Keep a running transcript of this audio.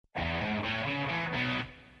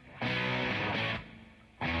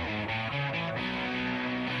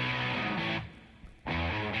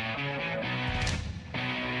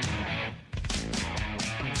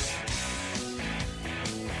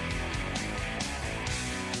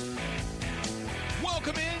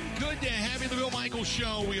Welcome in. Good to have you. The Bill Michaels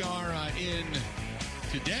Show. We are in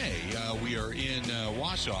today. We are in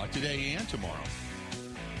Wausau today and tomorrow,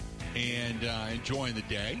 and enjoying the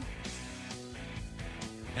day.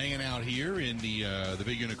 Hanging out here in the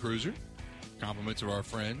Big Unit Cruiser. Compliments of our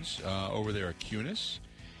friends over there at Cunis.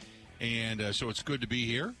 And so it's good to be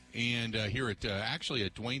here. And here at actually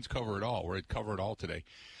at Dwayne's Cover It All. We're at Cover It All today.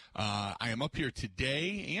 I am up here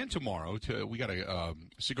today and tomorrow. We got a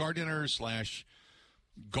cigar dinner /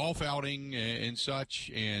 golf outing and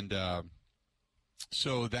such. And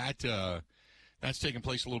so that's taking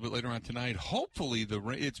place a little bit later on tonight. Hopefully,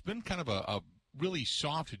 it's been kind of a really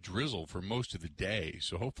soft drizzle for most of the day.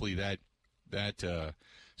 So hopefully that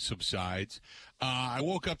subsides. I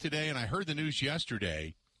woke up today and I heard the news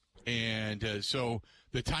yesterday. And so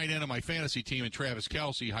the tight end of my fantasy team, and Travis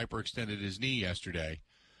Kelce, hyperextended his knee yesterday.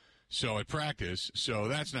 So at practice, so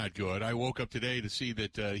that's not good. I woke up today to see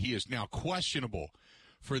that he is now questionable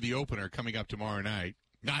for the opener coming up tomorrow night.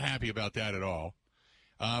 Not happy about that at all.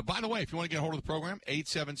 By the way, if you want to get a hold of the program,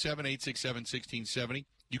 877-867-1670.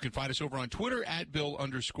 You can find us over on Twitter at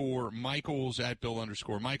Bill_Michaels, at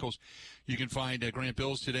Bill_Michaels. You can find Grant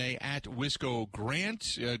Bills today at Wisco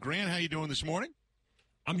Grant. Grant, how you doing this morning?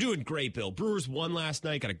 I'm doing great, Bill. Brewers won last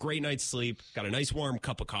night, got a great night's sleep, got a nice warm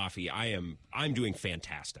cup of coffee. I'm doing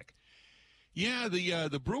fantastic. Yeah,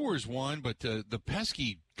 the Brewers won, but the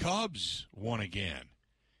pesky Cubs won again.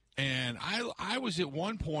 And I was at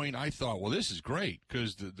one point, I thought, well, this is great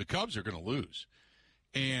because the Cubs are going to lose.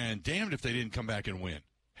 And damned if they didn't come back and win.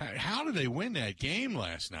 How did they win that game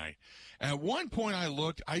last night? At one point I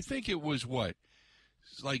looked, I think it was like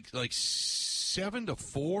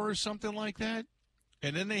 7-4 or something like that.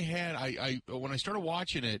 And then they had, when I started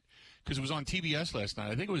watching it, because it was on TBS last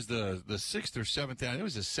night, I think it was the 6th or 7th inning. It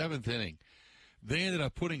was the 7th inning. They ended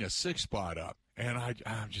up putting a 6 spot up. And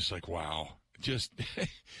I'm just like, wow. Just,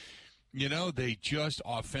 they just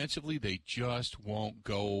offensively, they just won't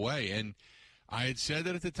go away. And I had said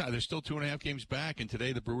that at the time. They're still 2.5 games back. And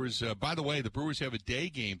today the Brewers, by the way, the Brewers have a day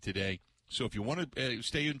game today. So if you want to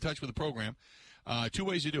stay in touch with the program, 2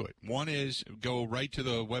 ways to do it. One is go right to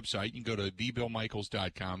the website. You can go to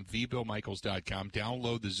thebillmichaels.com, thebillmichaels.com,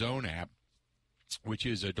 download the Zone app, which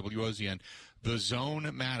is WOZN, The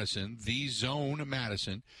Zone Madison, The Zone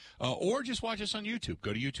Madison, or just watch us on YouTube.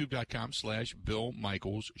 Go to youtube.com/Bill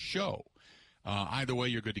Michaels Show. Either way,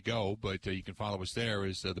 you're good to go, but you can follow us there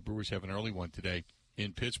as the Brewers have an early one today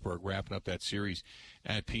in Pittsburgh, wrapping up that series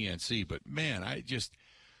at PNC. But, man, I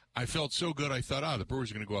felt so good. I thought, the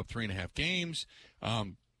Brewers are going to go up 3.5 games,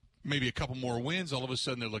 maybe a couple more wins. All of a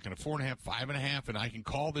sudden, they're looking at 4.5, 5.5, and I can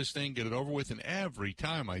call this thing, get it over with. And every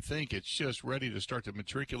time I think it's just ready to start to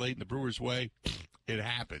matriculate in the Brewers' way, it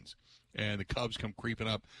happens. And the Cubs come creeping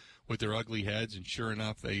up with their ugly heads, and sure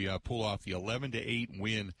enough, they pull off the 11-8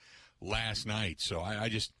 win last night. So I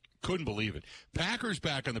just couldn't believe it. Packers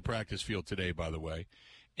back on the practice field today, by the way.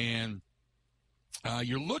 And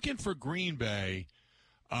you're looking for Green Bay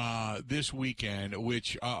this weekend,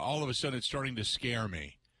 which all of a sudden it's starting to scare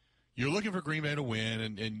me. You're looking for Green Bay to win,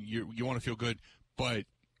 and you want to feel good, but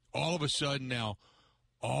all of a sudden now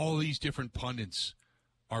all these different pundits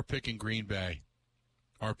are picking Green Bay,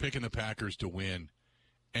 are picking the Packers to win,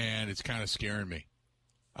 and it's kind of scaring me.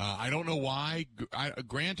 I don't know why.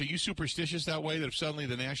 Grant, are you superstitious that way, that if suddenly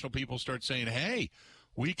the national people start saying, hey,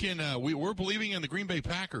 we're believing in the Green Bay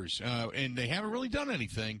Packers, and they haven't really done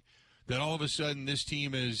anything, that all of a sudden this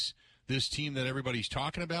team is this team that everybody's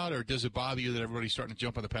talking about, or does it bother you that everybody's starting to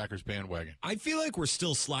jump on the Packers bandwagon? I feel like we're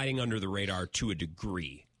still sliding under the radar to a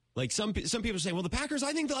degree. Like some people say, well, the Packers,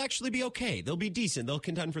 I think they'll actually be okay. They'll be decent. They'll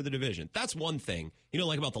contend for the division. That's one thing.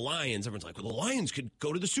 Like about the Lions, everyone's like, well, the Lions could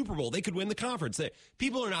go to the Super Bowl. They could win the conference.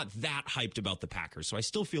 People are not that hyped about the Packers, so I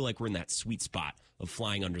still feel like we're in that sweet spot of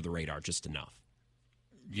flying under the radar just enough.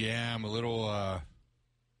 Yeah, I'm a little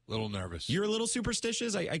nervous. You're a little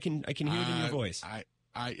superstitious? I can hear it in your voice.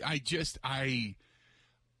 I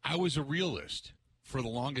was a realist for the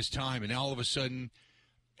longest time, and now all of a sudden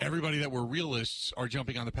everybody that were realists are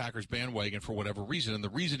jumping on the Packers bandwagon for whatever reason, and the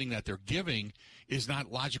reasoning that they're giving is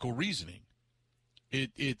not logical reasoning.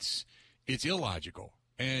 It's illogical,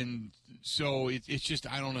 and so it's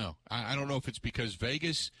just, I don't know. I don't know if it's because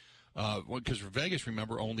Vegas,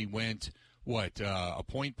 remember, only went a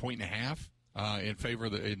point and a half in favor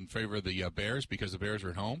of the Bears, because the Bears are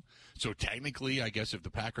at home. So technically, I guess if the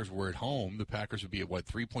Packers were at home, the Packers would be a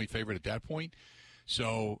 3-point favorite at that point.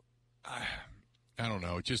 So I don't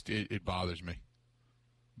know. It bothers me.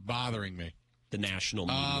 Bothering me. The national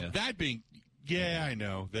media. That being, I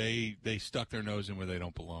know. They stuck their nose in where they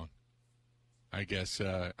don't belong. I guess,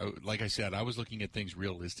 like I said, I was looking at things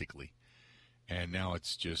realistically. and now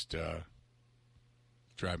it's just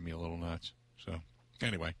driving me a little nuts. So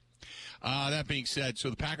anyway, that being said, so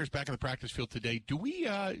the Packers back on the practice field today. Do we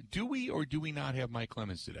or do we not have Mike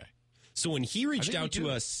Clemens today? So when he reached out to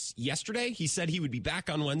us yesterday, he said he would be back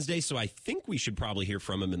on Wednesday, so I think we should probably hear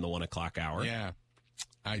from him in the 1 o'clock hour. Yeah,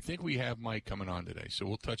 I think we have Mike coming on today, so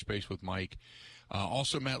we'll touch base with Mike.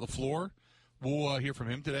 Also, Matt LaFleur, we'll hear from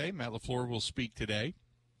him today. Matt LaFleur will speak today.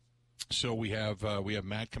 So we have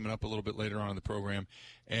Matt coming up a little bit later on in the program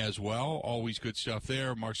as well. Always good stuff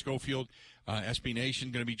there. Mark Schofield, SB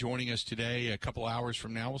Nation, going to be joining us today a couple hours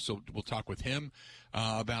from now. So we'll talk with him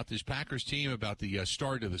about this Packers team, about the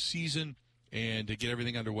start of the season, and to get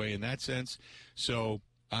everything underway in that sense. So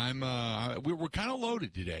we're kind of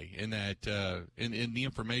loaded today in that in the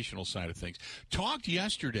informational side of things. Talked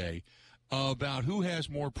yesterday about who has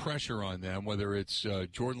more pressure on them, whether it's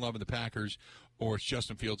Jordan Love and the Packers or it's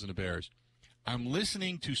Justin Fields and the Bears. I'm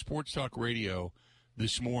listening to Sports Talk Radio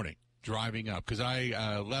this morning, driving up, because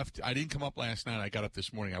I left. I didn't come up last night. I got up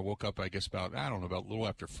this morning. I woke up, I guess, about a little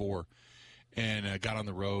after 4, and got on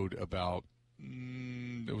the road about,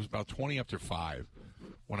 it was about 20 after 5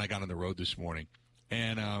 when I got on the road this morning.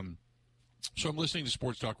 And so I'm listening to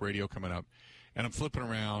Sports Talk Radio coming up, and I'm flipping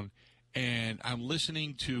around, and I'm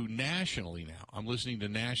listening to nationally now. I'm listening to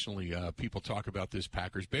nationally people talk about this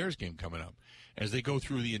Packers-Bears game coming up as they go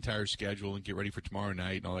through the entire schedule and get ready for tomorrow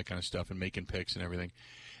night and all that kind of stuff and making picks and everything.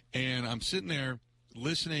 And I'm sitting there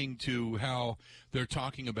listening to how they're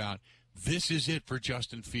talking about this is it for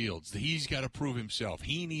Justin Fields. He's got to prove himself.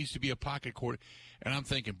 He needs to be a pocket quarter. And I'm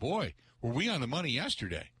thinking, boy, were we on the money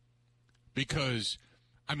yesterday? Because,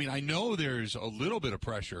 I mean, I know there's a little bit of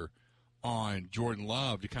pressure on Jordan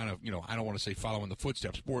Love to kind of, I don't want to say follow in the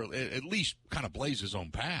footsteps, or at least kind of blaze his own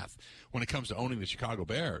path when it comes to owning the Chicago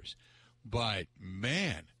Bears. But,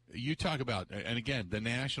 man, you talk about, and again, the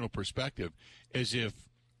national perspective, as if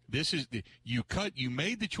this is, you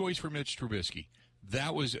made the choice for Mitch Trubisky.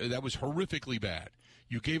 That was horrifically bad.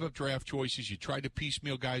 You gave up draft choices. You tried to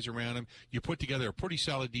piecemeal guys around him. You put together a pretty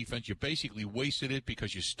solid defense. You basically wasted it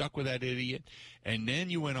because you stuck with that idiot. And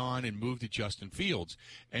then you went on and moved to Justin Fields.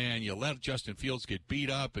 And you let Justin Fields get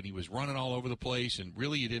beat up, and he was running all over the place. And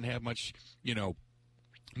really you didn't have much,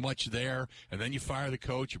 much there. And then you fire the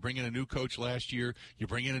coach. You bring in a new coach last year. You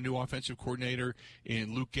bring in a new offensive coordinator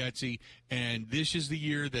in Luke Getsy. And this is the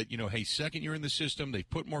year that, hey, second year in the system. They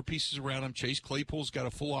put more pieces around him. Chase Claypool's got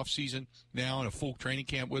a full off season now and a full training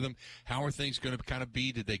camp with him. How are things going to kind of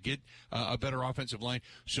be? Did they get a better offensive line?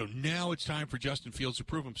 So now it's time for Justin Fields to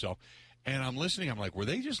prove himself. And I'm listening. I'm like, were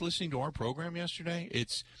they just listening to our program yesterday?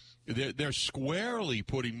 They're squarely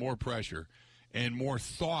putting more pressure and more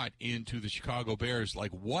thought into the Chicago Bears.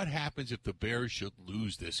 Like, what happens if the Bears should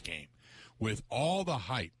lose this game? With all the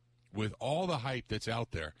hype that's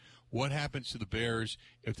out there, what happens to the Bears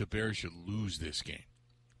if the Bears should lose this game?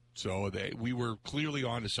 So we were clearly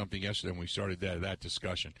on to something yesterday when we started that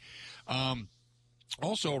discussion.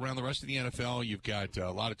 Also, around the rest of the NFL, you've got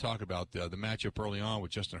a lot of talk about the matchup early on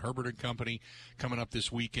with Justin Herbert and company coming up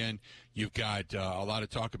this weekend. You've got a lot of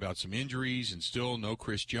talk about some injuries and still no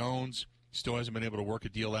Chris Jones. Still hasn't been able to work a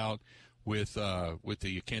deal out with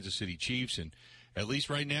the Kansas City Chiefs, and at least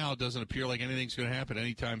right now, it doesn't appear like anything's going to happen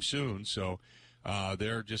anytime soon. So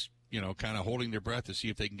they're just kind of holding their breath to see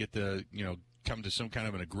if they can get come to some kind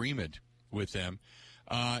of an agreement with them.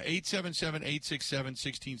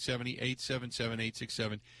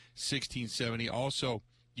 877-867-1670, 877-867-1670. Also,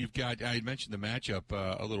 you've got, I had mentioned the matchup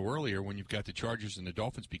a little earlier when you've got the Chargers and the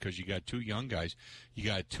Dolphins, because you got two young guys. You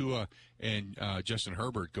got Tua and Justin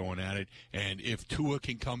Herbert going at it. And if Tua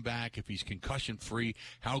can come back, if he's concussion-free,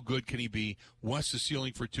 how good can he be? What's the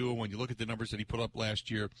ceiling for Tua when you look at the numbers that he put up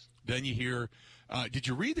last year? Then you hear, did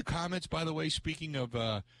you read the comments, by the way, speaking of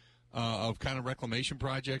kind of reclamation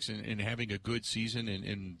projects and having a good season,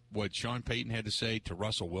 and what Sean Payton had to say to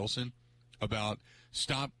Russell Wilson about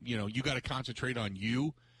stop, you got to concentrate on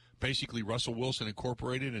you, basically Russell Wilson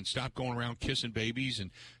Incorporated, and stop going around kissing babies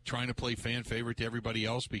and trying to play fan favorite to everybody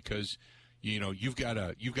else because, you've got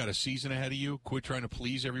a season ahead of you. Quit trying to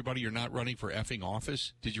please everybody. You're not running for effing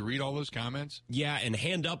office. Did you read all those comments? Yeah, and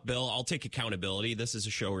hand up, Bill. I'll take accountability. This is a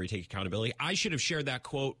show where you take accountability. I should have shared that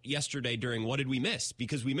quote yesterday during What Did We Miss?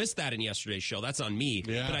 Because we missed that in yesterday's show. That's on me.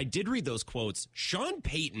 Yeah. But I did read those quotes. Sean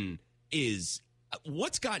Payton is –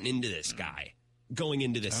 what's gotten into this guy going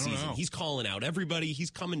into this season? Know. He's calling out everybody. He's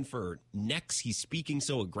coming for necks. He's speaking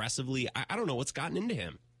so aggressively. I don't know what's gotten into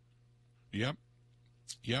him. Yep.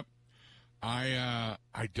 I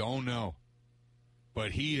don't know, but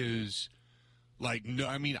he is like, no,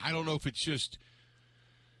 I mean, I don't know if it's just,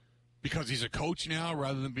 because he's a coach now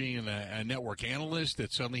rather than being a network analyst,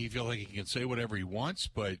 that suddenly he feels like he can say whatever he wants,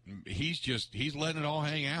 but he's letting it all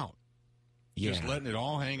hang out. Yeah. Just letting it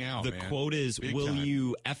all hang out, The man. quote is, Big will time.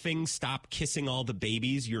 you effing stop kissing all the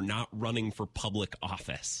babies? You're not running for public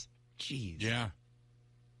office. Jeez. Yeah.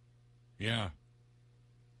 Yeah.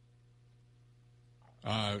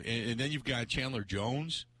 And then you've got Chandler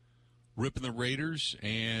Jones ripping the Raiders,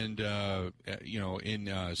 and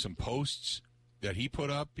in some posts that he put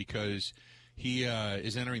up, because he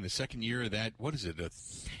is entering the second year of that. What is it?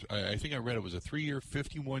 I think I read it was a 3-year,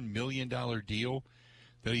 $51 million deal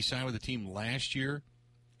that he signed with the team last year,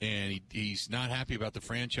 and he's not happy about the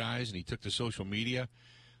franchise, and he took to social media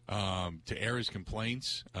to air his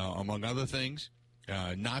complaints, among other things,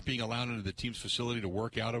 not being allowed into the team's facility to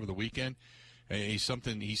work out over the weekend. He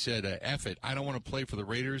said, F it, I don't want to play for the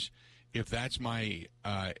Raiders. If that's my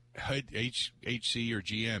head HC or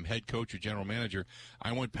GM, head coach or general manager,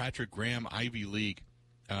 I want Patrick Graham, Ivy League,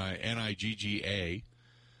 NIGGA.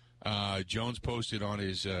 Jones posted on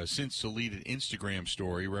his since-deleted Instagram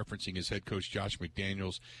story referencing his head coach Josh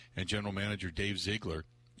McDaniels and general manager Dave Ziegler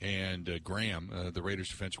and Graham, the Raiders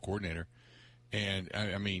defensive coordinator. And,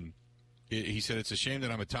 he said, it's a shame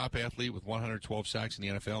that I'm a top athlete with 112 sacks in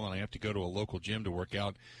the NFL and I have to go to a local gym to work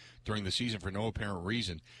out during the season for no apparent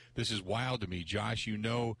reason. This is wild to me. Josh, you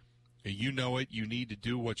know it. You need to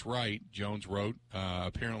do what's right, Jones wrote,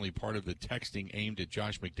 apparently part of the texting aimed at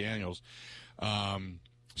Josh McDaniels.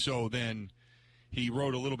 So then he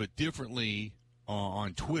wrote a little bit differently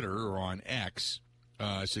on Twitter or on X.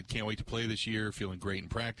 Said, can't wait to play this year, feeling great in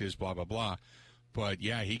practice, blah, blah, blah. But,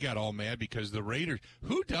 yeah, he got all mad because the Raiders –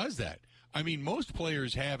 who does that? I mean, most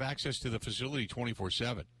players have access to the facility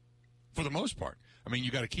 24/7 for the most part. I mean,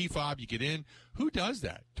 you got a key fob, you get in. Who does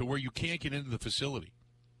that to where you can't get into the facility?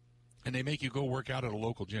 And they make you go work out at a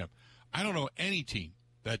local gym. I don't know any team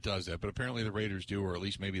that does that, but apparently the Raiders do, or at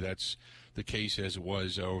least maybe that's the case as it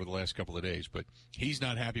was over the last couple of days. But he's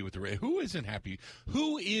not happy with the Raiders. Who isn't happy?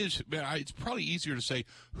 Who is? It's probably easier to say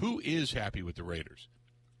who is happy with the Raiders,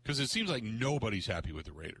 because it seems like nobody's happy with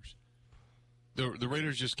the Raiders. The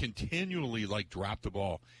Raiders just continually drop the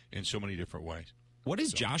ball in so many different ways. What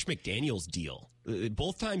is Josh McDaniels' deal?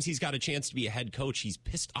 Both times he's got a chance to be a head coach, he's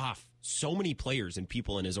pissed off so many players and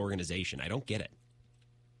people in his organization. I don't get it.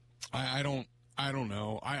 I don't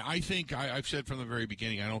know. I think I've said from the very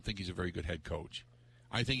beginning, I don't think he's a very good head coach.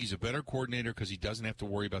 I think he's a better coordinator because he doesn't have to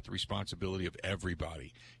worry about the responsibility of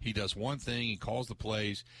everybody. He does one thing, he calls the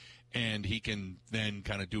plays, and he can then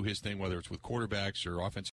kind of do his thing, whether it's with quarterbacks or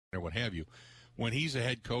offensive or what have you. When he's a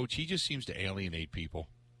head coach, he just seems to alienate people.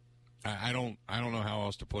 I don't know how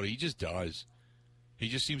else to put it. He just does. He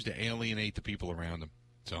just seems to alienate the people around him.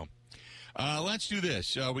 So let's do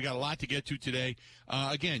this. We got a lot to get to today.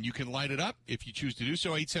 Again, you can light it up if you choose to do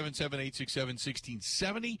so.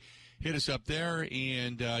 877-867-1670. Hit us up there,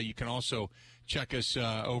 and you can also check us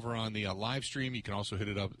over on the live stream. You can also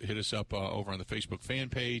hit us up over on the Facebook fan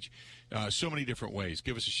page. So many different ways.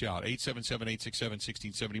 Give us a shout.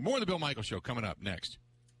 877-867-1670. More of the Bill Michaels Show coming up next.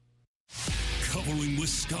 Covering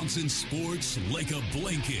Wisconsin sports like a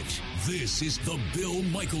blanket. This is the Bill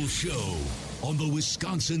Michaels Show on the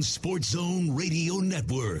Wisconsin Sports Zone Radio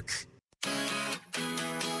Network.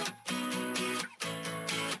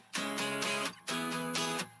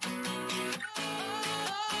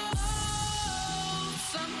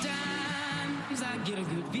 Sometimes I get a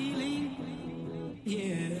good feeling,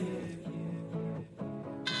 yeah.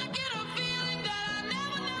 I get a feeling that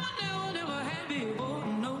I never had before.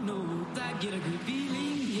 No, I get a good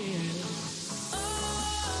feeling, yeah.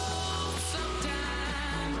 Oh,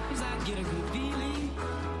 sometimes I get a good feeling,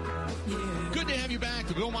 yeah. Good to have you back.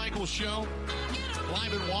 The Bill Michaels Show.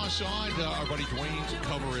 Live in Wausau. Our buddy Dwayne's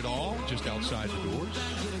Cover It All, just outside the doors.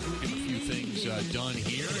 Get a few things done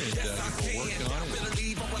here and get the work done.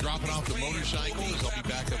 And dropping off the motorcycles. I'll be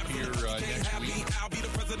back up here next week.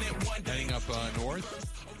 Heading up north.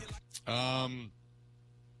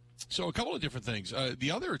 So a couple of different things.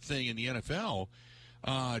 The other thing in the NFL,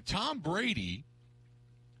 Tom Brady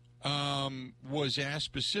was asked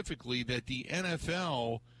specifically that the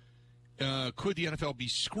NFL, could the NFL be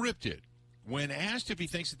scripted? When asked if he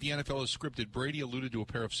thinks that the NFL is scripted, Brady alluded to a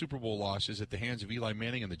pair of Super Bowl losses at the hands of Eli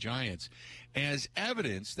Manning and the Giants as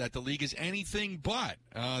evidence that the league is anything but.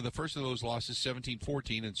 The first of those losses,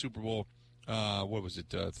 17-14 in Super Bowl,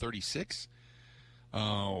 36?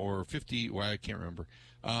 Or 50? Well, I can't remember.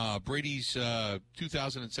 Brady's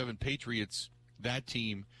 2007 Patriots, that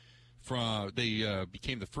team, They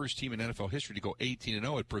became the first team in NFL history to go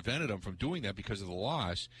 18-0. It prevented them from doing that because of the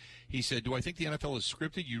loss. He said, do I think the NFL is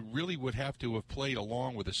scripted? You really would have to have played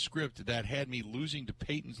along with a script that had me losing to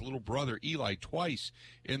Peyton's little brother, Eli, twice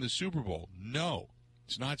in the Super Bowl. No,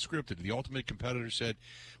 it's not scripted. The Ultimate Competitor said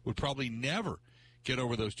would probably never get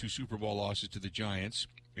over those 2 Super Bowl losses to the Giants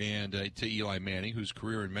and to Eli Manning, whose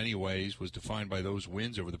career in many ways was defined by those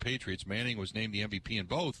wins over the Patriots. Manning was named the MVP in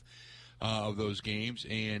both of those games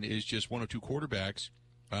and is just one of 2 quarterbacks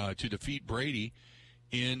to defeat Brady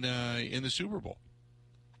in the Super Bowl.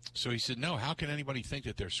 So he said, no, how can anybody think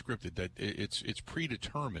that they're scripted, that it's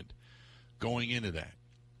predetermined going into that?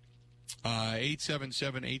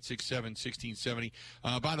 877-867-1670.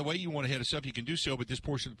 By the way, you want to hit us up, you can do so, but this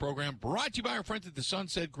portion of the program brought to you by our friends at the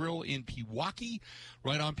Sunset Grill in Pewaukee,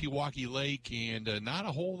 right on Pewaukee Lake, and not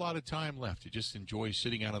a whole lot of time left to just enjoy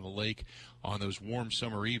sitting out on the lake on those warm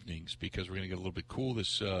summer evenings, because we're going to get a little bit cool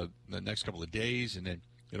the next couple of days, and then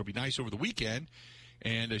it'll be nice over the weekend,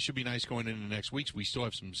 and it should be nice going into next week. We still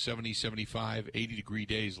have some 70, 75, 80-degree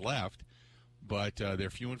days left. But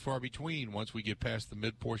they're few and far between once we get past the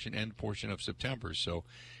end portion of September. So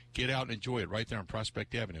get out and enjoy it right there on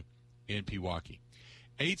Prospect Avenue in Pewaukee.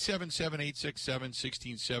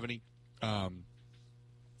 877-867-1670. If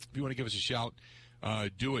you want to give us a shout,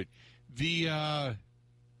 do it.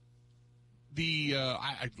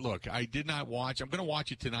 Look, I did not watch. I'm going to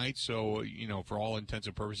watch it tonight, so, for all intents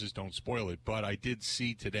and purposes, don't spoil it. But I did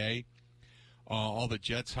see today all the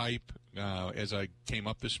Jets hype as I came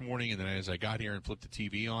up this morning, and then as I got here and flipped the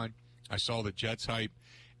TV on, I saw the Jets hype,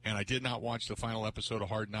 and I did not watch the final episode of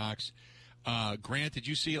Hard Knocks. Grant, did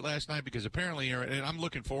you see it last night? Because apparently, and I'm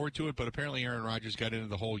looking forward to it, but apparently Aaron Rodgers got into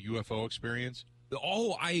the whole UFO experience.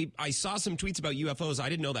 Oh, I saw some tweets about UFOs. I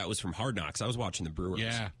didn't know that was from Hard Knocks. I was watching the Brewers.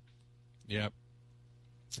 Yeah. Yep.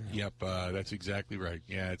 That's exactly right.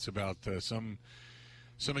 Yeah, it's about some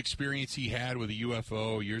experience he had with a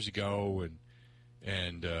UFO years ago,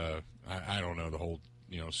 and I don't know the whole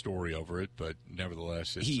story over it, but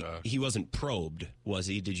nevertheless, it's, he wasn't probed, was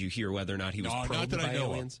he? Did you hear whether or not he was probed not that by I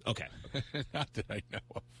know aliens? Of. Okay, not that I know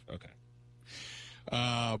of. Okay,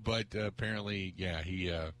 but apparently, yeah,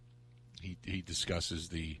 he discusses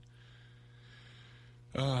the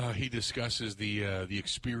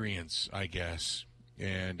experience, I guess.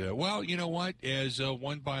 And, well, you know what? As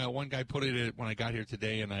one guy put it when I got here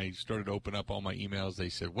today and I started to open up all my emails, they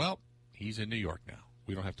said, well, he's in New York now.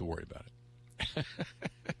 We don't have to worry about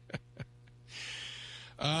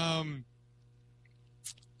it.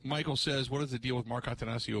 Michael says, what is the deal with Mark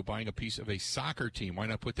Attanasio buying a piece of a soccer team? Why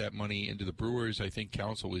not put that money into the Brewers? I think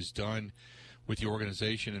Council is done with the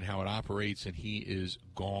organization and how it operates, and he is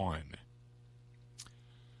gone.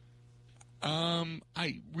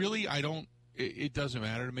 It doesn't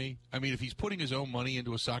matter to me. I mean, if he's putting his own money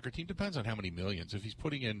into a soccer team, depends on how many millions. If he's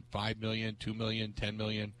putting in $5 million, $2 million, $10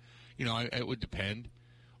 million, it would depend.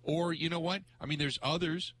 Or, you know what? I mean, there's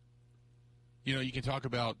others. You can talk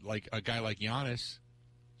about like a guy like Giannis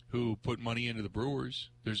who put money into the Brewers.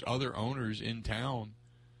 There's other owners in town.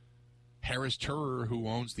 Harris Turer, who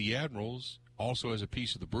owns the Admirals, also has a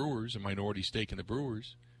piece of the Brewers, a minority stake in the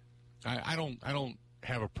Brewers. I don't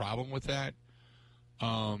have a problem with that.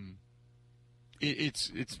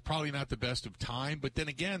 It's probably not the best of time, but then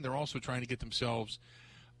again, they're also trying to get themselves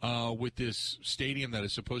with this stadium that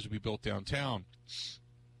is supposed to be built downtown.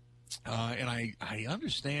 And I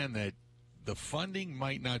understand that the funding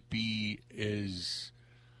might not be as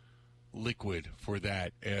liquid for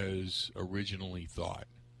that as originally thought.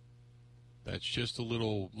 That's just a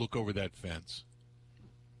little look over that fence.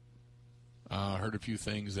 Heard a few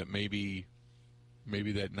things that maybe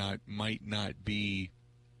that might not be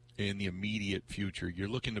in the immediate future. You're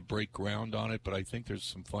looking to break ground on it, but I think there's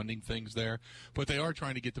some funding things there. But they are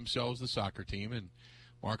trying to get themselves the soccer team, and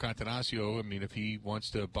Mark Attanasio, I mean, if he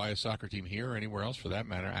wants to buy a soccer team here or anywhere else for that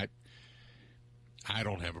matter, I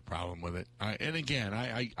don't have a problem with it. And again,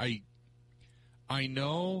 I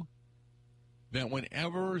know that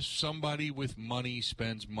whenever somebody with money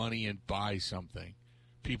spends money and buys something,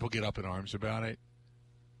 people get up in arms about it.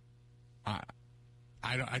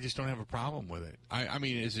 I just don't have a problem with it. I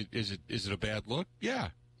mean, is it a bad look? Yeah.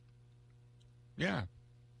 The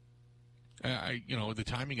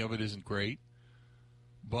timing of it isn't great,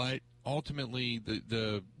 but ultimately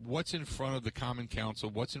the what's in front of the Common Council,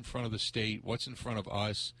 what's in front of the state, what's in front of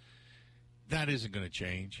us, that isn't going to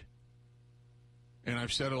change. And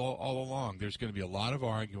I've said all along, there's going to be a lot of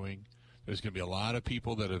arguing. There's going to be a lot of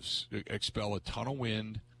people that expel a ton of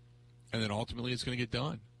wind, and then ultimately it's going to get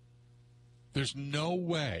done. There's no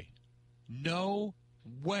way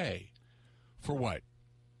for what,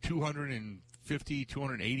 $230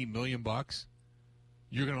 $280 million bucks,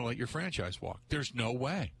 you're going to let your franchise walk. There's no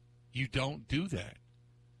way. You don't do that.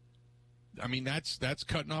 I mean, that's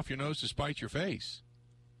cutting off your nose to spite your face.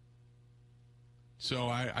 So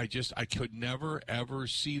I could never, ever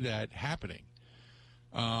see that happening.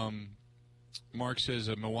 Mark says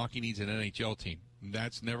Milwaukee needs an NHL team.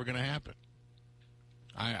 That's never going to happen.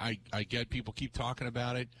 I get people keep talking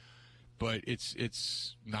about it, but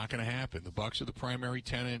it's not going to happen. The Bucks are the primary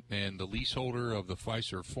tenant and the leaseholder of the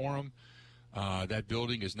Fiserv Forum. That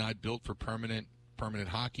building is not built for permanent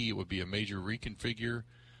hockey. It would be a major reconfigure.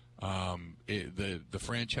 The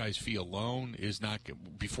franchise fee alone is not,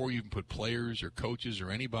 before you even put players or coaches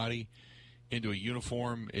or anybody into a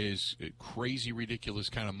uniform, is crazy, ridiculous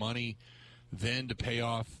kind of money. Then to pay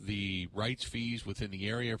off the rights fees within the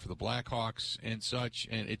area for the Blackhawks and such,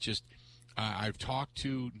 and it just, I've talked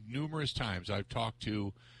to numerous times. I've talked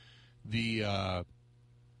to the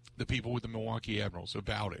people with the Milwaukee Admirals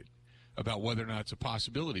about it, about whether or not it's a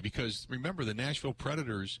possibility. Because remember, the Nashville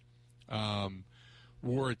Predators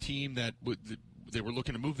were a team that they were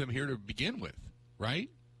looking to move them here to begin with, right?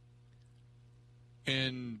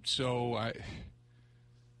 And so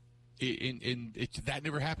that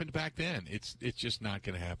never happened back then. It's just not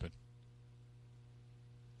going to happen.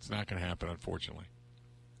 It's not going to happen, unfortunately.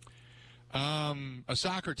 A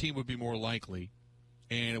soccer team would be more likely,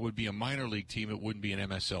 and it would be a minor league team. It wouldn't be an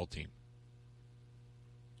MSL team.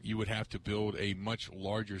 You would have to build a much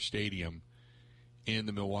larger stadium in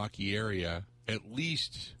the Milwaukee area, at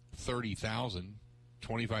least 30,000,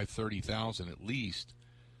 25, 30,000 at least,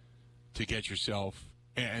 to get yourself.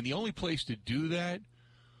 And the only place to do that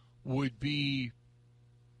would be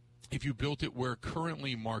if you built it where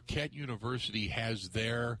currently Marquette University has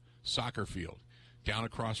their soccer field, down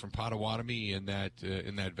across from Potawatomi in that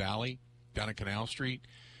valley, down at Canal Street.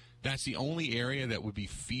 That's the only area that would be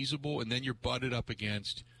feasible, and then you're butted up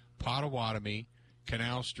against Potawatomi,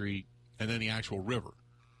 Canal Street, and then the actual river.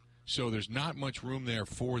 So there's not much room there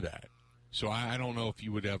for that. So I don't know if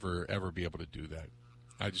you would ever be able to do that.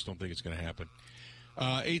 I just don't think it's going to happen.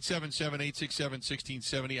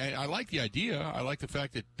 877-867-1670. I like the idea. I like the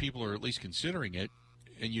fact that people are at least considering it.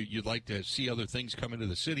 And you'd like to see other things come into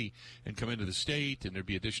the city and come into the state, and there'd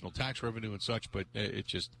be additional tax revenue and such, but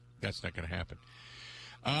that's not going to happen.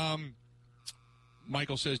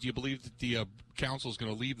 Michael says, do you believe that the council is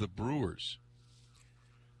going to leave the Brewers?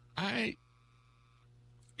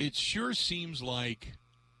 It sure seems like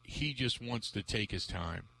he just wants to take his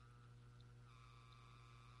time.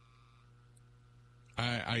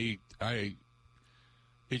 It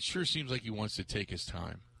sure seems like he wants to take his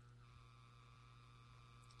time.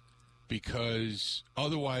 Because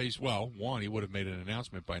otherwise, well, one, he would have made an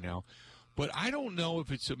announcement by now. But I don't know if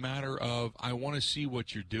it's a matter of I want to see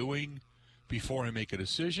what you're doing before I make a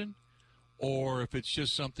decision, or if it's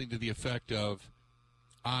just something to the effect of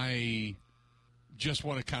I just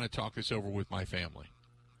want to kind of talk this over with my family.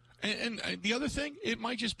 And the other thing, it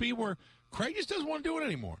might just be where Craig just doesn't want to do it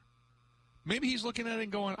anymore. Maybe he's looking at it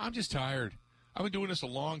and going, I'm just tired. I've been doing this a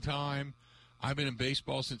long time. I've been in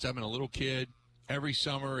baseball since I've been a little kid. Every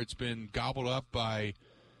summer it's been gobbled up by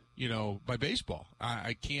baseball.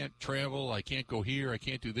 I can't travel. I can't go here. I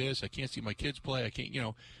can't do this. I can't see my kids play. I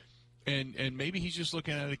can't, and maybe he's just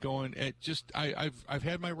looking at it going, I've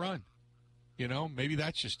had my run. Maybe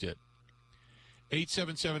that's just it.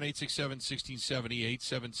 877-867-1670,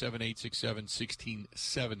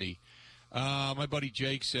 877-867-1670. My buddy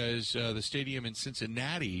Jake says the stadium in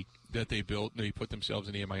Cincinnati that they built, they put themselves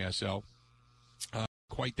in the MISL,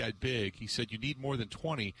 quite that big. He said you need more than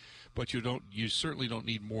 20, but you certainly don't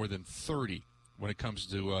need more than 30 when it comes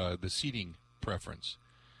to the seating preference.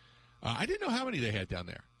 I didn't know how many they had down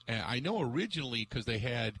there. I know originally because they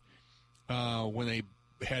had when they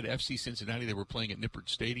had FC Cincinnati, they were playing at Nippert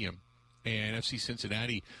Stadium, and FC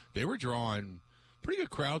Cincinnati, they were drawing pretty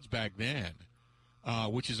good crowds back then,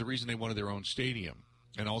 which is the reason they wanted their own stadium.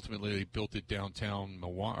 And ultimately, they built it downtown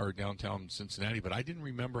Cincinnati. But I didn't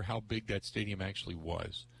remember how big that stadium actually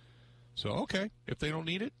was. So, okay, if they don't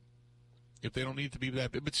need it to be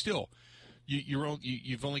that big. But still,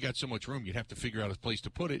 you've only got so much room. You'd have to figure out a place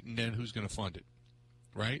to put it, and then who's going to fund it,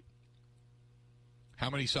 right?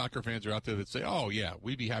 How many soccer fans are out there that say, oh, yeah,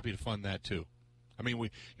 we'd be happy to fund that too? I mean,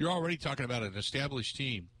 you're already talking about an established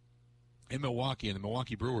team in Milwaukee and the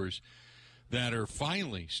Milwaukee Brewers that are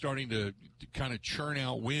finally starting to kind of churn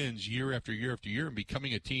out wins year after year after year and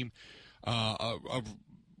becoming a team of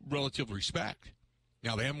relative respect.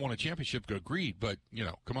 Now, they haven't won a championship, agreed, but,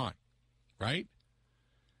 come on, right?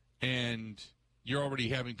 And you're already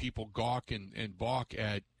having people gawk and balk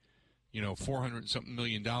at, $400-something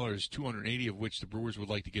million, 280 of which the Brewers would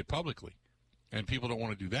like to get publicly. and people don't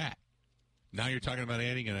want to do that. Now you're talking about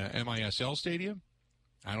adding an MISL stadium.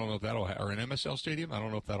 I don't know if that'll or an MSL stadium. I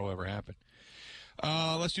don't know if that'll ever happen.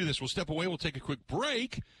 Let's do this. We'll step away. We'll take a quick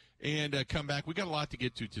break and come back. We got a lot to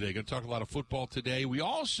get to today. Going to talk a lot of football today. We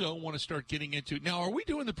also want to start getting into now. Are we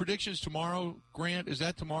doing the predictions tomorrow, Grant? Is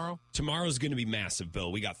that tomorrow? Tomorrow's going to be massive,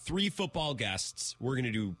 Bill. We got 3 football guests. We're going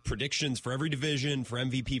to do predictions for every division, for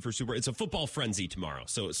MVP, for Super. It's a football frenzy tomorrow.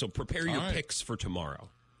 So prepare your picks for tomorrow.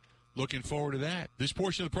 Looking forward to that. This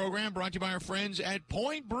portion of the program brought to you by our friends at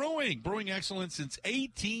Point Brewing. Brewing excellence since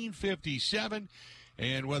 1857.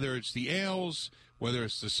 And whether it's the ales, whether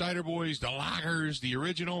it's the cider boys, the lagers, the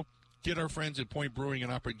original, give our friends at Point Brewing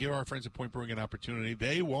an opportunity.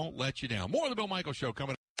 They won't let you down. More of the Bill Michaels Show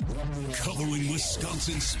coming up. Covering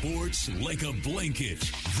Wisconsin sports like a blanket.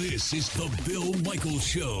 This is the Bill Michaels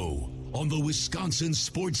Show on the Wisconsin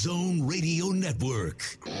Sports Zone Radio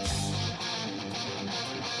Network.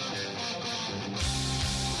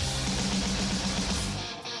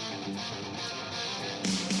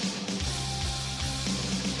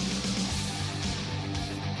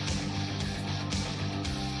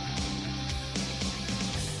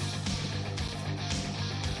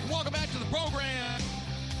 Welcome back to the program.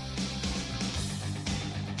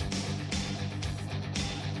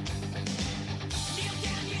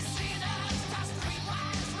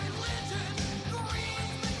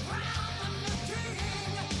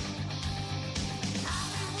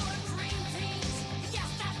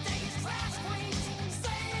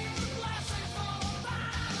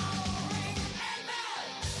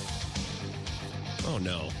 Oh,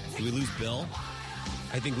 no. Did we lose Bill?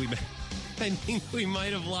 I think we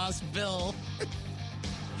might have lost Bill.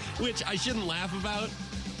 Which I shouldn't laugh about.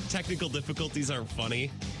 Technical difficulties aren't funny.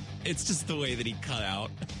 It's just the way that he cut out.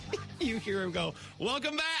 You hear him go,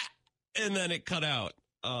 "Welcome back!" And then it cut out.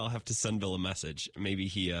 I'll have to send Bill a message. Maybe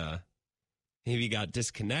he got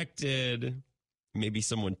disconnected. Maybe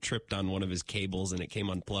someone tripped on one of his cables and it came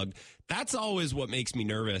unplugged. That's always what makes me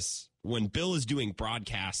nervous when Bill is doing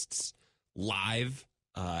broadcasts live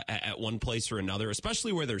at one place or another,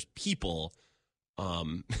 especially where there's people.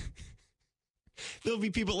 There'll be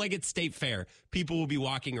people like at State Fair. People will be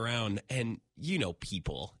walking around, and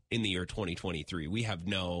people in the year 2023, we have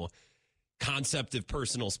no concept of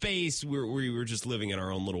personal space. We're just living in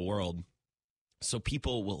our own little world. So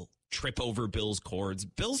people will trip over Bill's cords.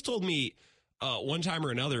 Bill's told me one time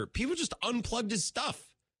or another, people just unplugged his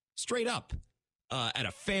stuff straight up at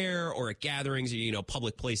a fair or at gatherings,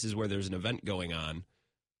 public places where there's an event going on.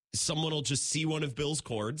 Someone will just see one of Bill's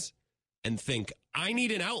cords and think, I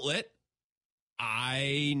need an outlet.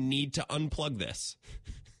 I need to unplug this.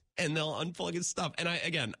 And they'll unplug his stuff. And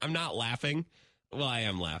I'm not laughing. Well, I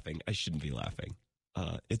am laughing. I shouldn't be laughing.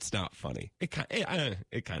 It's not funny. It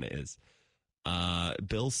kind of is.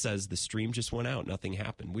 Bill says the stream just went out. Nothing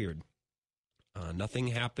happened. Weird. Nothing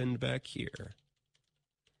happened back here.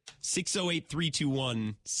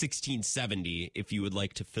 608-321-1670 if you would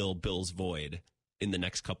like to fill Bill's void in the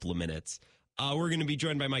next couple of minutes. We're going to be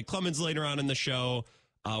joined by Mike Clemens later on in the show.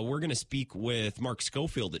 We're going to speak with Mark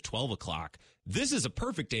Schofield at 12 o'clock. This is a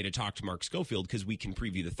perfect day to talk to Mark Schofield because we can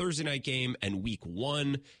preview the Thursday night game and week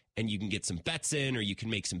 1, and you can get some bets in or you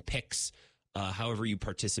can make some picks. However you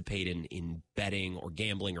participate in betting or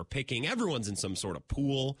gambling or picking. Everyone's in some sort of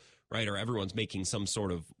pool, right? Or everyone's making some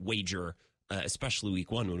sort of wager, especially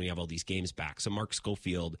week 1 when we have all these games back. So Mark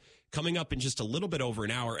Schofield coming up in just a little bit over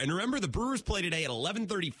an hour. And remember, the Brewers play today at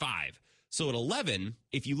 11:35. So at 11,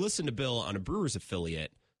 if you listen to Bill on a Brewers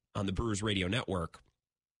affiliate on the Brewers Radio Network,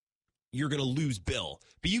 you're going to lose Bill.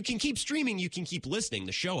 But you can keep streaming. You can keep listening.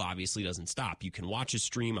 The show obviously doesn't stop. You can watch his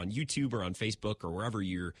stream on YouTube or on Facebook or wherever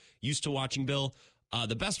you're used to watching Bill.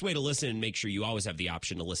 The best way to listen and make sure you always have the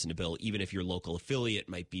option to listen to Bill, even if your local affiliate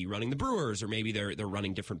might be running the Brewers or maybe they're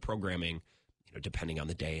running different programming, depending on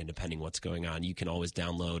the day and depending what's going on. You can always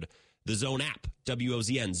download the Zone app,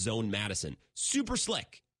 WOZN, Zone Madison. Super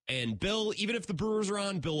slick. And Bill, even if the Brewers are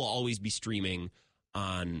on, Bill will always be streaming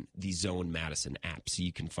on the Zone Madison app, so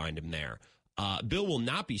you can find him there. Bill will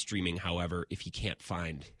not be streaming, however, if he can't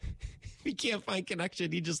find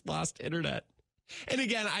connection. He just lost internet. And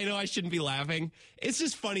again, I know I shouldn't be laughing. It's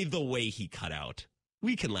just funny the way he cut out.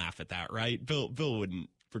 We can laugh at that, right? Bill wouldn't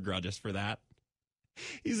begrudge us for that.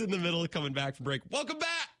 He's in the middle of coming back from break. Welcome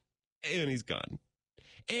back! And he's gone.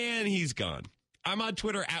 I'm on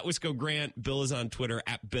Twitter at Wisco Grant. Bill is on Twitter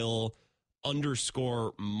at Bill_Michaels.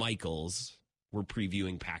 We're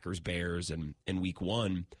previewing Packers Bears and week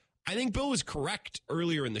 1. I think Bill was correct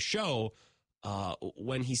earlier in the show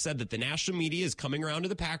when he said that the national media is coming around to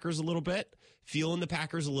the Packers a little bit, feeling the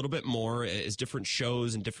Packers a little bit more as different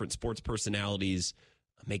shows and different sports personalities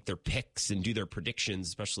make their picks and do their predictions,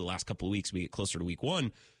 especially the last couple of weeks, we get closer to week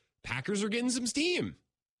 1, Packers are getting some steam.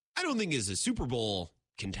 I don't think is a Super Bowl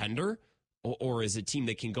contender or is a team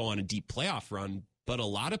that can go on a deep playoff run, but a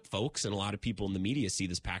lot of folks and a lot of people in the media see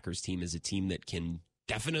this Packers team as a team that can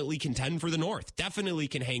definitely contend for the North, definitely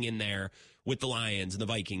can hang in there with the Lions and the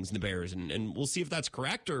Vikings and the Bears. And we'll see if that's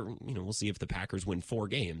correct, or, we'll see if the Packers win 4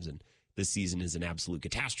 games and this season is an absolute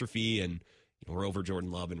catastrophe and we're over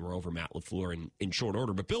Jordan Love and we're over Matt LaFleur in short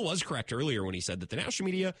order. But Bill was correct earlier when he said that the national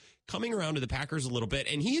media coming around to the Packers a little bit.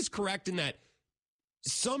 And he is correct in that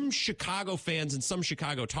some Chicago fans and some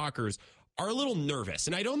Chicago talkers are a little nervous.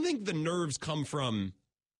 And I don't think the nerves come from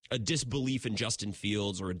a disbelief in Justin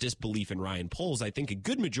Fields or a disbelief in Ryan Poles. I think a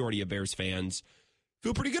good majority of Bears fans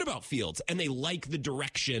feel pretty good about Fields, and they like the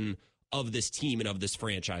direction of this team and of this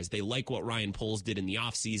franchise. They like what Ryan Poles did in the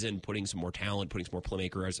offseason, putting some more talent, putting some more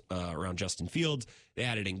playmakers around Justin Fields. They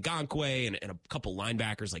added Ngakoue and a couple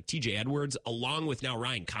linebackers like TJ Edwards, along with now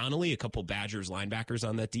Ryan Connolly, a couple Badgers linebackers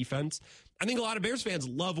on that defense. I think a lot of Bears fans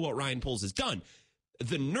love what Ryan Poles has done.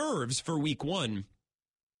 The nerves for week 1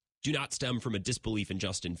 do not stem from a disbelief in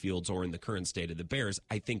Justin Fields or in the current state of the Bears.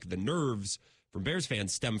 I think the nerves from Bears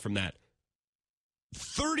fans stem from that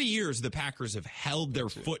 30 years the Packers have held their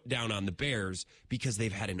foot down on the Bears because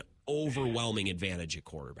they've had an overwhelming advantage at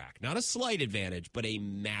quarterback. Not a slight advantage, but a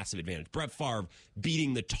massive advantage. Brett Favre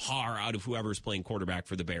beating the tar out of whoever's playing quarterback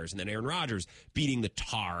for the Bears, and then Aaron Rodgers beating the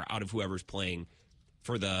tar out of whoever's playing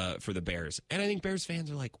for the Bears. And I think Bears fans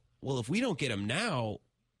are like, well, if we don't get him now,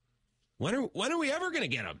 when are we ever going to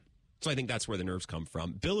get him? So I think that's where the nerves come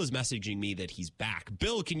from. Bill is messaging me that he's back.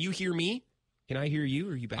 Bill, can you hear me? Can I hear you?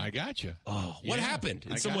 Or are you back? I got you. Oh, what happened?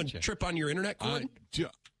 Did someone trip on your internet cord?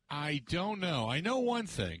 I don't know. I know one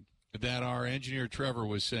thing, that our engineer Trevor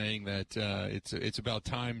was saying that it's about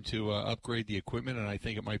time to upgrade the equipment, and I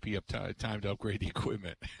think it might be time to upgrade the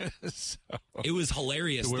equipment. So, it was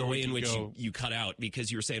hilarious the way in which you cut out, because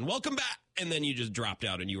you were saying "welcome back," and then you just dropped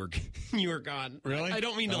out and you were gone. Really? I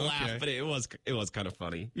don't mean to laugh, but it was kind of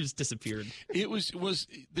funny. You just disappeared. It was.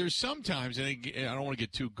 There's sometimes, and I don't want to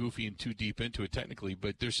get too goofy and too deep into it technically,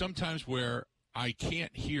 but there's sometimes where I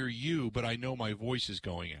can't hear you, but I know my voice is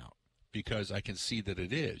going out, because I can see that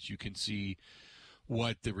it is. You can see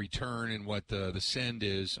what the return and what the send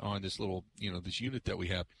is on this little, this unit that we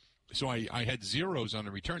have. So I had zeros on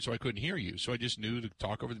the return, so I couldn't hear you. So I just knew to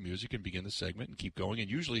talk over the music and begin the segment and keep going. And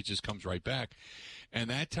usually it just comes right back. And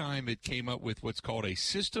that time it came up with what's called a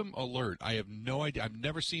system alert. I have no idea. I've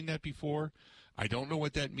never seen that before. I don't know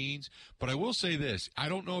what that means. But I will say this. I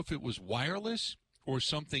don't know if it was wireless or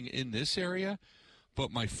something in this area, but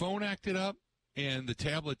my phone acted up. And the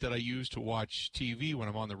tablet that I use to watch TV when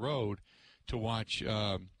I'm on the road, to watch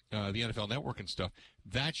the NFL Network and stuff,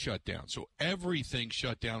 that shut down. So everything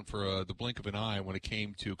shut down for the blink of an eye when it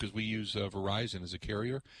came to, because we use Verizon as a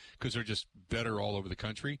carrier, because they're just better all over the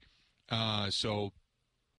country. So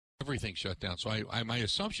everything shut down. So my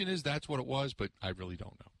assumption is that's what it was, but I really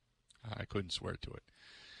don't know. I couldn't swear to it.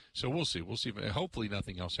 So we'll see. We'll see. Hopefully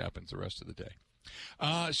nothing else happens the rest of the day.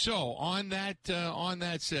 So on that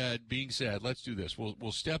being said, let's do this.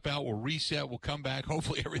 We'll step out, we'll reset, we'll come back.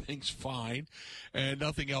 Hopefully everything's fine and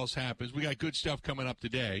nothing else happens. We got good stuff coming up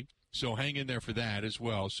today, so hang in there for that as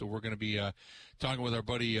well. So we're going to be talking with our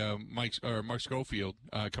buddy Mark Schofield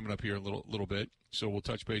coming up here in a little bit. So we'll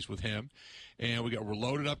touch base with him, and we're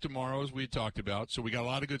loaded up tomorrow as we had talked about. So we got a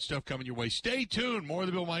lot of good stuff coming your way. Stay tuned, more of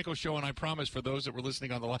the Bill Michaels Show, and I promise for those that were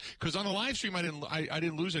listening on the live, because on the live stream I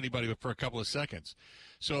didn't lose anybody but for a couple of seconds.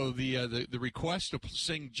 So the request to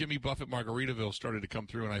sing Jimmy Buffett Margaritaville started to come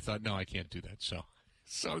through, and I thought, no, I can't do that. So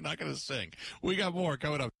I'm not going to sing. We got more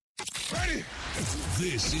coming up. Ready?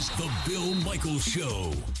 This is the Bill Michaels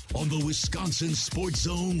Show on the Wisconsin Sports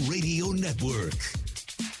Zone Radio Network.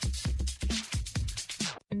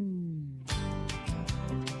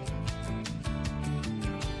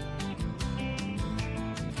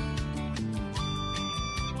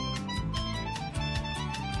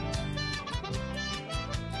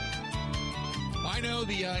 I know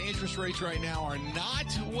the interest rates right now are not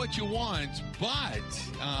what you want, but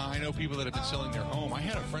I know people that have been selling their home. I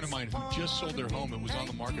had a friend of mine who just sold their home and was on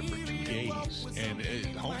the market for 2 days, and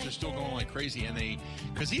homes are still going like crazy. And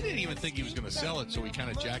because he didn't even think he was going to sell it, so he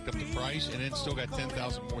kind of jacked up the price, and then still got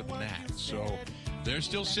 $10,000 more than that. So they're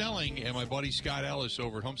still selling, and my buddy Scott Ellis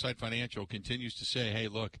over at Homeside Financial continues to say, hey,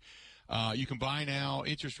 look, you can buy now.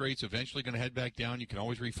 Interest rates eventually going to head back down. You can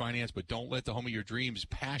always refinance, but don't let the home of your dreams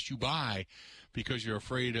pass you by because you're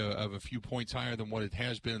afraid of a few points higher than what it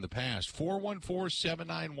has been in the past.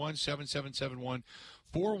 414-791-7771,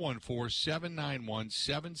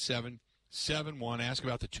 414-791-7771. Ask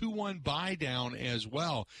about the 2-1 buy down as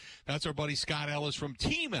well. That's our buddy Scott Ellis from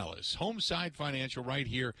Team Ellis, Homeside Financial, right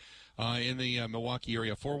here in the Milwaukee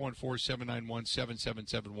area.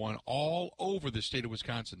 414-791-7771. All over the state of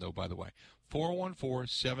Wisconsin, though, by the way.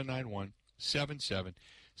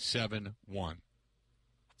 414-791-7771.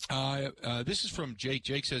 This is from Jake.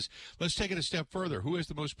 Jake says, let's take it a step further. Who has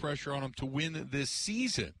the most pressure on him to win this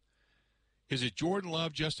season? Is it Jordan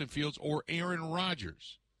Love, Justin Fields, or Aaron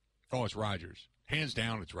Rodgers? Oh, it's Rodgers. Hands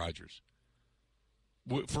down, it's Rodgers.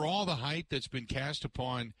 For all the hype that's been cast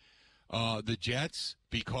upon the Jets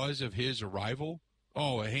because of his arrival,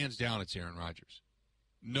 hands down, it's Aaron Rodgers.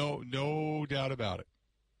 No doubt about it.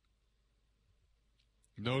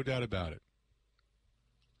 No doubt about it.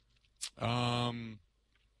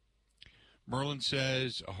 Merlin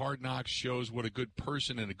says, Hard Knocks shows what a good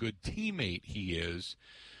person and a good teammate he is.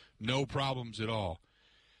 No problems at all.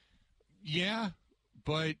 Yeah,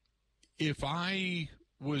 but if I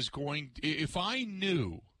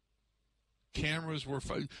knew cameras were,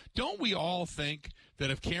 don't we all think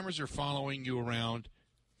that if cameras are following you around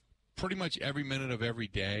pretty much every minute of every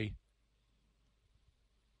day,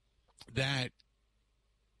 that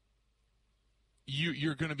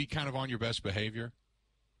you're going to be kind of on your best behavior?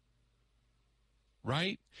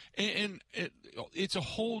 Right? And it's a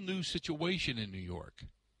whole new situation in New York.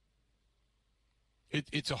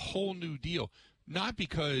 It's a whole new deal. Not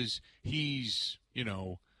because he's,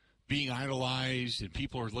 being idolized and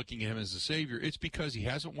people are looking at him as a savior. It's because he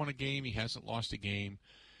hasn't won a game. He hasn't lost a game.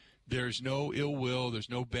 There's no ill will. There's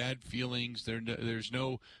no bad feelings. There's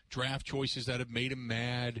no draft choices that have made him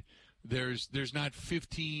mad. There's not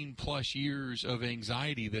 15-plus years of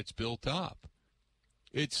anxiety that's built up.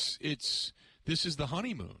 This is the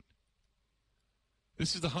honeymoon.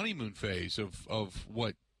 This is the honeymoon phase of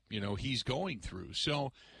what, he's going through.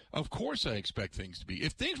 So, of course I expect things to be.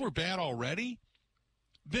 If things were bad already,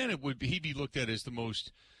 then he'd be looked at as the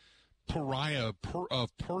most pariah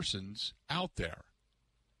of persons out there.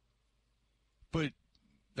 But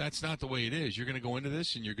that's not the way it is. You're going to go into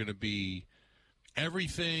this and you're going to be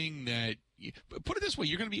everything that – put it this way,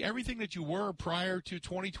 you're going to be everything that you were prior to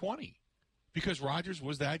 2020 because Rodgers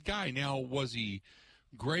was that guy. Now, was he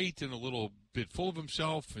great and a little bit full of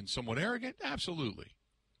himself and somewhat arrogant? Absolutely.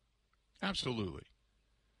 Absolutely.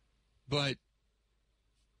 But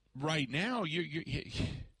right now,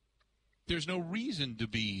 there's no reason to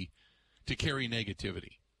carry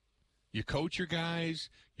negativity. You coach your guys,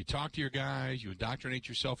 you talk to your guys, you indoctrinate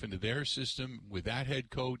yourself into their system with that head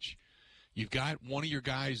coach. You've got one of your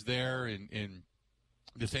guys there in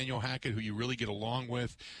Nathaniel Hackett, who you really get along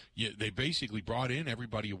with. They basically brought in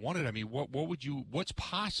everybody you wanted. I mean, what's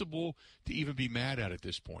possible to even be mad at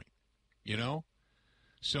this point?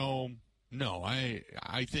 So no, I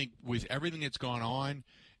think with everything that's gone on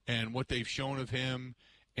and what they've shown of him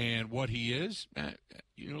and what he is,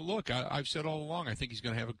 look, I've said all along, I think he's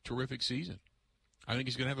going to have a terrific season. I think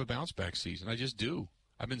he's going to have a bounce-back season. I just do.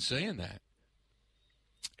 I've been saying that.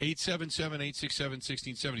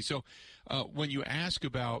 877-867-1670. So when you ask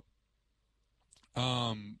about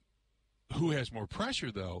who has more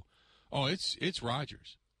pressure, though, it's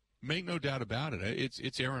Rodgers. Make no doubt about it.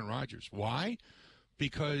 It's Aaron Rodgers. Why?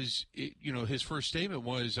 Because, his first statement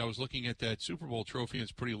was, I was looking at that Super Bowl trophy and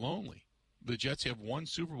it's pretty lonely. The Jets have one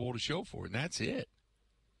Super Bowl to show for it, and that's it.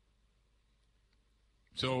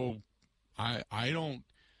 So I don't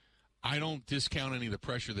discount any of the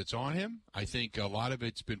pressure that's on him. I think a lot of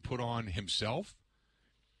it's been put on himself.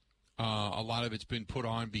 A lot of it's been put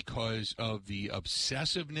on because of the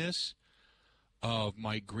obsessiveness of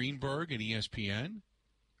Mike Greenberg and ESPN.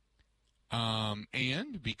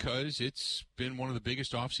 And because it's been one of the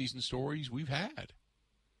biggest offseason stories we've had.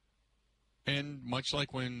 And much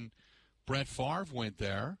like when Brett Favre went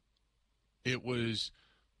there, it was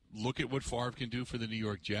look at what Favre can do for the New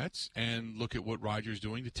York Jets and look at what Rodgers is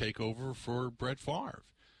doing to take over for Brett Favre.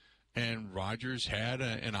 And Rodgers had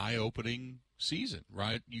an eye-opening season,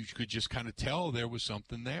 right? You could just kind of tell there was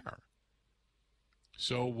something there.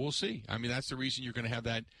 So we'll see. I mean, that's the reason you're going to have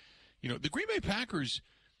that. The Green Bay Packers,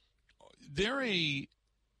 they're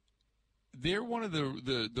one of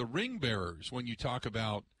the ring bearers when you talk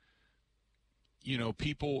about,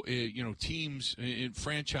 people, teams in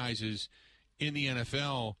franchises in the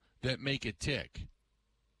NFL that make it tick.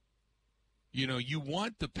 You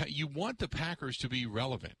want the Packers to be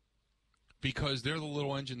relevant because they're the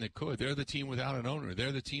little engine that could. They're the team without an owner.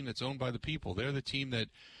 They're the team that's owned by the people. They're the team that,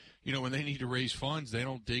 when they need to raise funds, they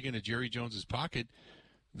don't dig into Jerry Jones's pocket.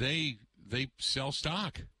 They sell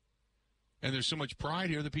stock. And there's so much pride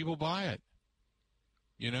here that people buy it.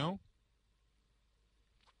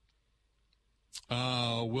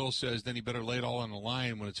 Will says then he better lay it all on the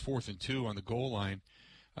line when it's 4th and 2 on the goal line,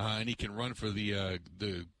 and he can run for the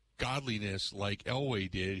godliness like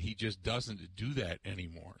Elway did. He just doesn't do that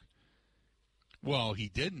anymore. Well, he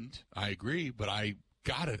didn't. I agree, but I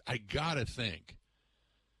gotta think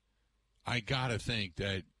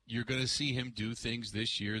that you're going to see him do things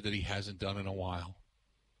this year that he hasn't done in a while.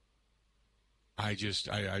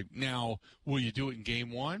 Now, will you do it in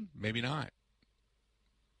game one? Maybe not.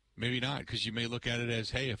 Maybe not, because you may look at it as,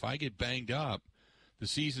 hey, if I get banged up,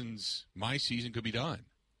 my season could be done.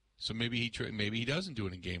 So maybe he doesn't do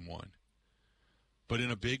it in game one. But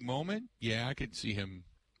in a big moment, yeah, I could see him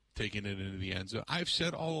taking it into the end zone. I've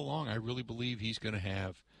said all along, I really believe he's going to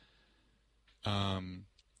have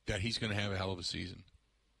he's going to have a hell of a season.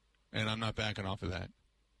 And I'm not backing off of that.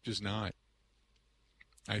 Just not.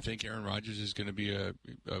 I think Aaron Rodgers is going to be at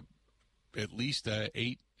least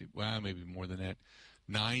maybe more than that,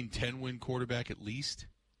 9, 10-win quarterback at least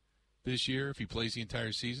this year if he plays the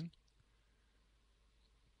entire season.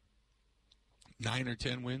 9 or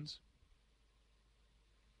 10 wins.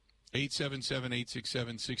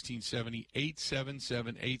 877-867-1670.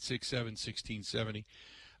 877-867-1670.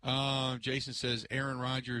 Jason says Aaron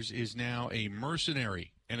Rodgers is now a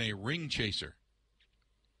mercenary and a ring chaser.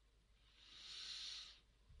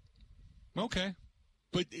 Okay.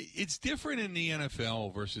 But it's different in the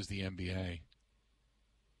NFL versus the NBA.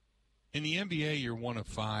 In the NBA, you're 1 of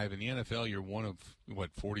 5. In the NFL, you're 1 of,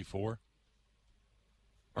 44?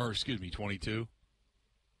 Or, 22?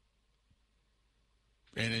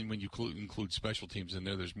 And then when you include special teams in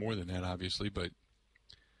there, there's more than that, obviously. But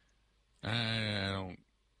I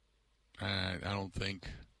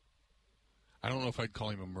don't know if I'd call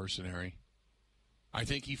him a mercenary. I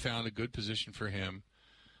think he found a good position for him.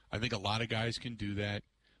 I think a lot of guys can do that.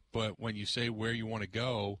 But when you say where you want to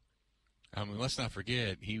go, let's not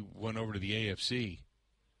forget, he went over to the AFC.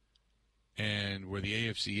 And where the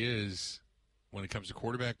AFC is, when it comes to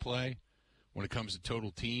quarterback play, when it comes to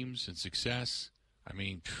total teams and success,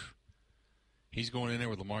 he's going in there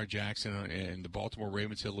with Lamar Jackson, and the Baltimore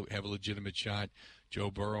Ravens have a legitimate shot.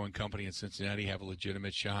 Joe Burrow and company in Cincinnati have a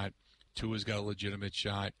legitimate shot. Tua's got a legitimate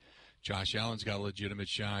shot. Josh Allen's got a legitimate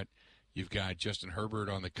shot. You've got Justin Herbert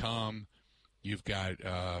on the come. You've got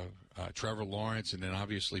Trevor Lawrence, and then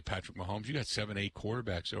obviously Patrick Mahomes. You got 7, 8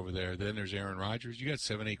 quarterbacks over there. Then there's Aaron Rodgers. You got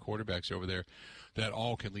 7, 8 quarterbacks over there that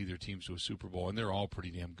all can lead their teams to a Super Bowl, and they're all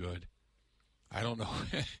pretty damn good. I don't know.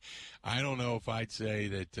 I don't know if I'd say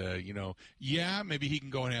that, maybe he can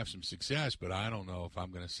go and have some success, but I don't know if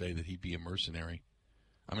I'm going to say that he'd be a mercenary.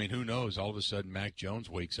 Who knows? All of a sudden, Mac Jones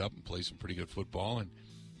wakes up and plays some pretty good football, and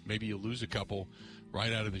maybe you lose a couple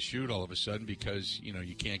right out of the chute all of a sudden because,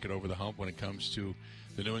 you can't get over the hump when it comes to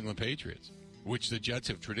the New England Patriots, which the Jets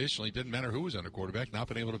have traditionally, didn't matter who was under quarterback, not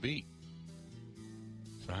been able to beat.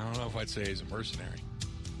 So I don't know if I'd say he's a mercenary.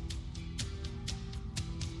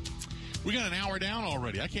 We got an hour down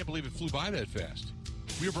already. I can't believe it flew by that fast.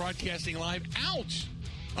 We are broadcasting live out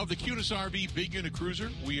of the Cutis RV Big Unit Cruiser.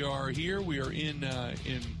 We are here. We are in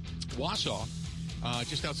Wausau,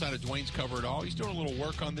 just outside of Dwayne's Cover It All. He's doing a little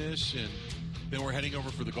work on this, and then we're heading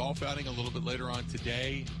over for the golf outing a little bit later on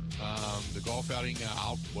today. The golf outing,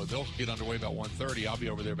 they'll get underway about 1:30. I'll be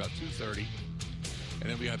over there about 2:30. And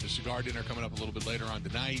then we have the cigar dinner coming up a little bit later on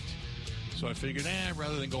tonight. So I figured,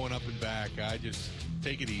 rather than going up and back, I just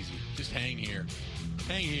take it easy. Just hang here.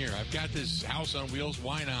 Hang here. I've got this house on wheels.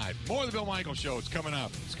 Why not? More of the Bill Michaels Show. It's coming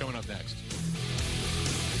up. It's coming up next.